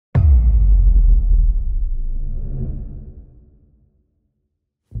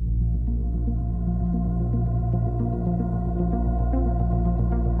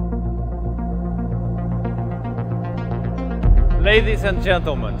Ladies and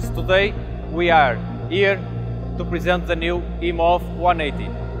gentlemen, today we are here to present the new eMOB 180,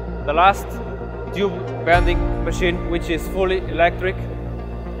 the last tube bending machine which is fully electric,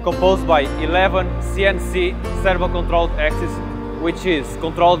 composed by 11 CNC servo-controlled axes, which is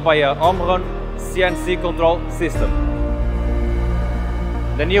controlled by a home-run CNC control system.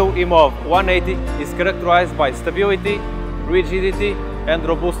 The new eMOB 180 is characterized by stability, rigidity and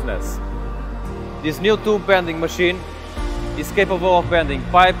robustness. This new tube bending machine is capable of bending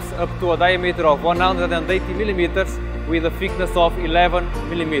pipes up to a diameter of 180 mm with a thickness of 11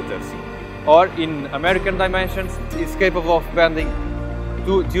 mm, or in American dimensions is capable of bending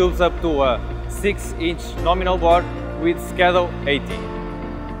two tubes up to a 6-inch nominal bore with Schedule 80.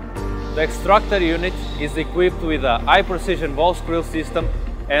 The extractor unit is equipped with a high-precision ball screw system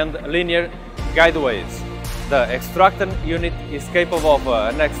and linear guideways. The extractor unit is capable of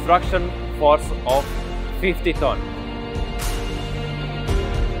an extraction force of 50 tons.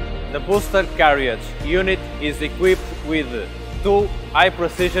 The booster carriage unit is equipped with two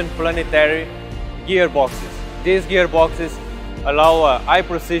high-precision planetary gearboxes. These gearboxes allow a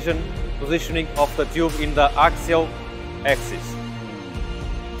high-precision positioning of the tube in the axial axis.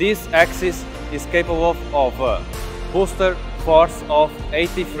 This axis is capable of a booster force of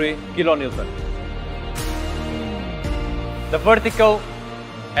 83 kN. The vertical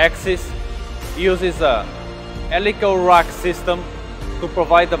axis uses a helical rack system to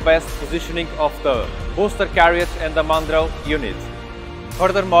provide the best positioning of the booster carriage and the mandrel unit.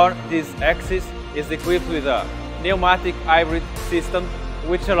 Furthermore, this axis is equipped with a pneumatic hybrid system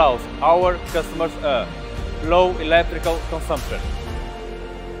which allows our customers a low electrical consumption.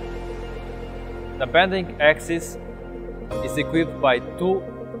 The bending axis is equipped by two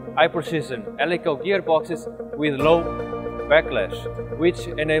high-precision helical gearboxes with low backlash, which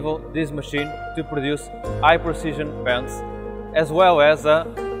enable this machine to produce high-precision bends, as well as a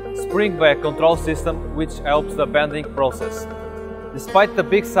spring-back control system which helps the bending process. Despite the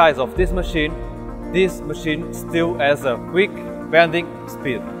big size of this machine still has a quick bending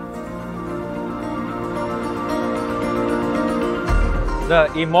speed. The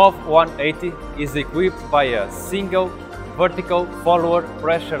eMOB 180 is equipped by a single vertical follower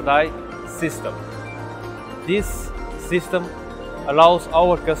pressure die system. This system allows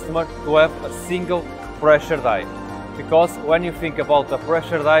our customer to have a single pressure die, because when you think about a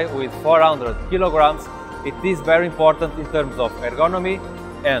pressure die with 400 kilograms, it is very important in terms of ergonomy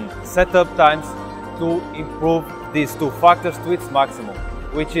and setup times to improve these two factors to its maximum,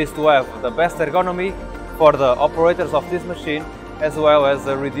 which is to have the best ergonomy for the operators of this machine as well as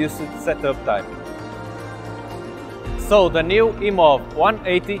a reduced setup time. So the new eMOB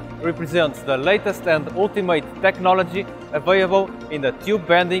 180 represents the latest and ultimate technology available in the tube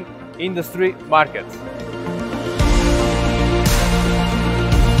bending industry market.